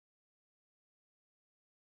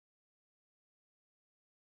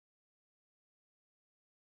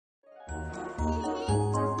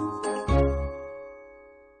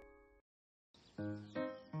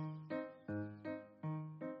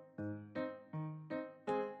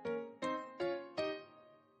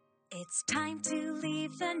It's time to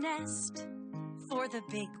leave the nest for the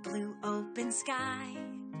big blue open sky.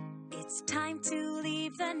 It's time to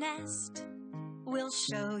leave the nest. We'll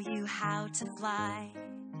show you how to fly.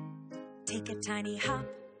 Take a tiny hop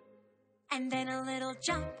and then a little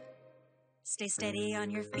jump. Stay steady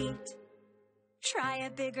on your feet. Try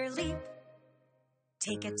a bigger leap.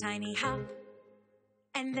 Take a tiny hop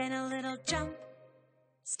and then a little jump.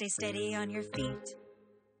 Stay steady on your feet.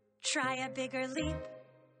 Try a bigger leap.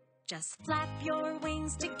 Just flap your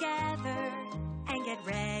wings together and get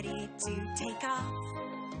ready to take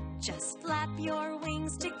off. Just flap your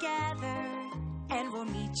wings together and we'll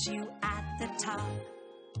meet you at the top.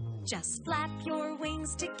 Just flap your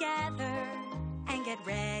wings together and get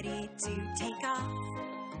ready to take off.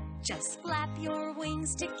 Just flap your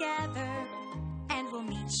wings together and we'll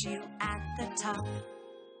meet you at the top.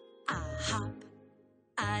 A hop,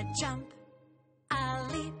 a jump, a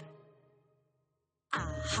leap. A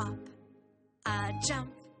hop, a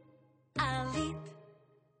jump, a leap.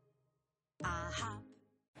 A hop.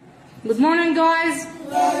 Good morning, guys.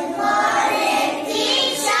 Good morning,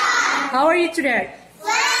 teacher. How are you today?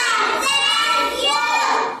 Fine, thank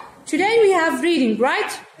you. Today we have reading,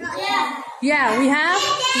 right? Yeah. Yeah, we have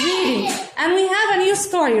reading. And we have a new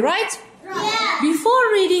story, right? Yeah.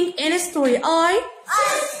 Before reading any story,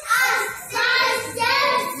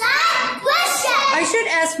 I should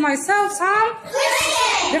ask myself some.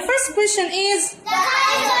 The first question is, the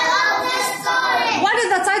title of the story. what is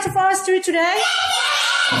the title of our story today?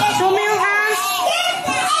 Show me your hands.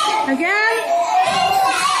 Again?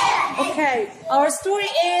 Okay, our story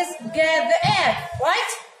is Get the Egg,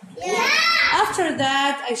 right? Yeah. After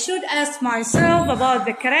that, I should ask myself about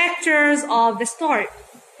the characters of the story.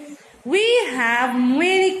 We have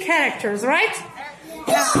many characters, right?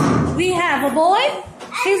 Yeah. We have a boy.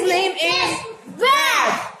 His name is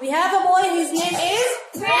Brad. We have a boy. His name is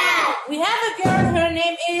Brad. We have a girl. Her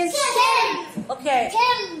name is Tim. Okay.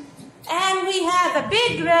 Tim. And we have a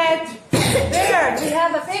big red bird. We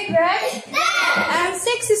have a big red and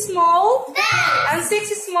six small and six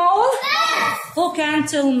small. Who can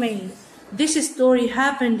tell me? This story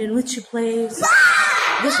happened in which place?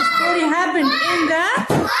 This story happened in the.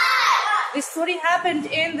 This story happened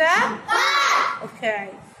in the. Okay.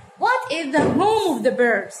 What is the home of the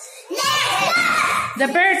birds? The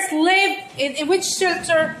birds live in which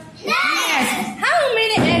shelter? Nest. How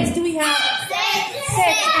many eggs do we have?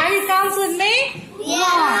 Six. Can you count with me?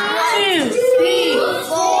 1, 2, 3,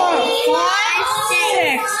 4, 5,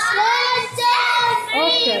 6.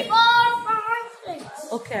 Okay.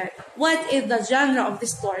 Okay. What is the genre of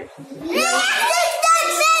this story?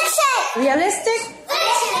 Realistic?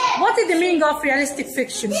 What is the meaning of realistic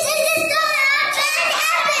fiction?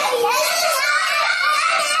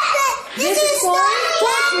 This story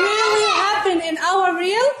what really happened in our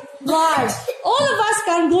real life. All of us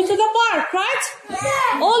can go to the park, right?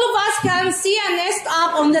 All of us can see a nest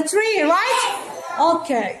up on the tree, right?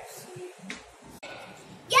 Okay.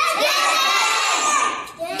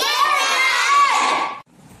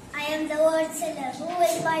 I am the word seller. Who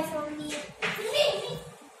will buy from me?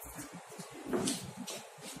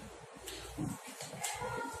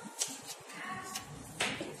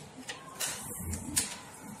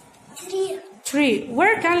 Tree.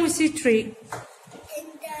 Where can we see tree? In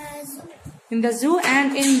the zoo. In the zoo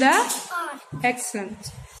and in the... Park.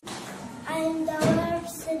 Excellent. I am the word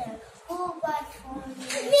seller. Who buy from me?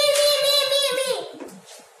 Me.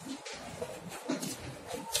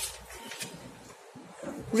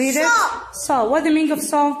 Read it. Saw. What the meaning of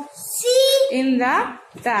saw? See. In the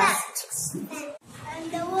past. I am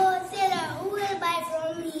the word seller. Who will buy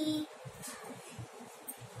from me?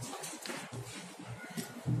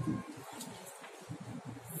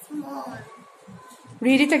 Small.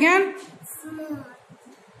 Read it again. Small.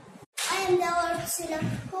 I am the word seller.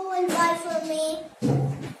 Who will buy from me?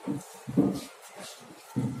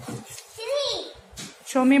 3.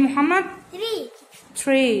 Show me, Muhammad. 3.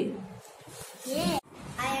 Tree. Yeah.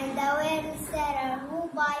 I am the word seller. Who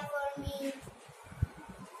buy for me?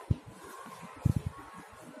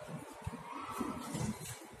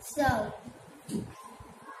 So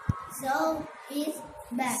is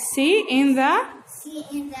best. See in the... See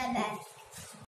in the best.